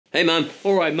Hey, man.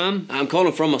 Alright, mum. I'm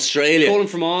calling from Australia. Calling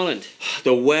from Ireland.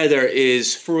 The weather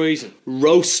is Freezing.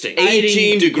 roasting.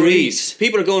 18 degrees.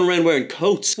 People are going around wearing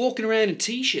coats. Walking around in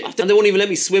t-shirts. And they won't even let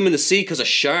me swim in the sea because of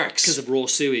sharks. Because of raw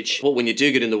sewage. But when you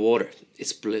do get in the water,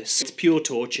 it's bliss. It's pure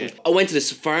torture. I went to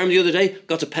this farm the other day,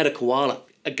 got to pet a koala.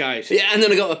 A goat. Yeah, and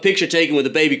then I got a picture taken with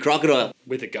a baby crocodile.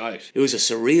 With a goat. It was a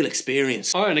surreal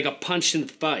experience. Oh, and I got punched in the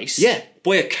face. Yeah,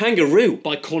 by a kangaroo.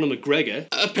 By Conor McGregor.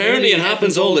 Apparently it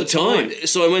happens all the time.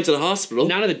 So I went to the hospital.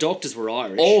 None of the doctors were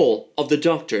Irish. All of the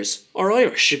doctors are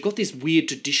Irish. They've got this weird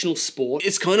traditional sport.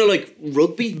 It's kind of like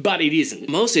rugby. But it isn't.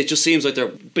 Mostly it just seems like they're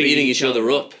beating each other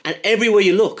up. And everywhere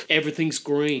you look, everything's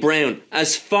green. Brown.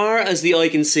 As far as the eye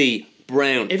can see,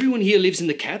 brown. Everyone here lives in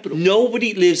the capital.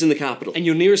 Nobody lives in the capital. And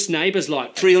your nearest neighbour's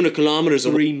like 300 kilometres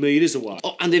away. 3 metres away.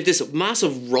 Oh, and they've this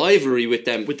massive rivalry with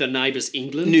them. With their neighbours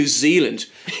England. New Zealand.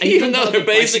 Even though they're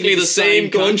basically the same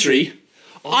country.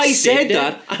 I said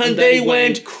that and they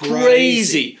went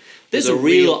crazy. There's a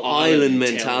real island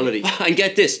mentality. And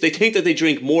get this, they think that they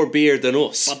drink more beer than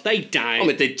us. But they don't. I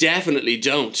mean, they definitely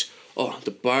don't. Oh,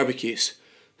 the barbecues.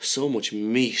 So much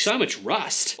meat. So much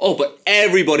rust. Oh, but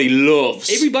everybody loves.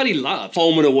 Everybody loves.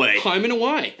 Home and away. Home and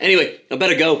away. Anyway, I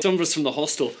better go. Some of us from the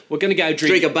hostel, we're going to go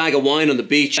drink a bag of wine on the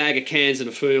beach. A bag of cans in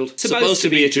a field. Supposed to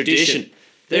be a tradition.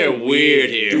 They're weird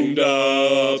here.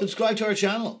 Subscribe to our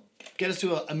channel. Get us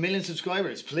to a million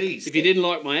subscribers, please. If you didn't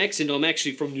like my accent, I'm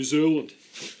actually from New Zealand.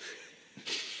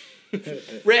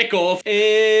 Wreck off.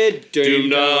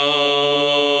 Doom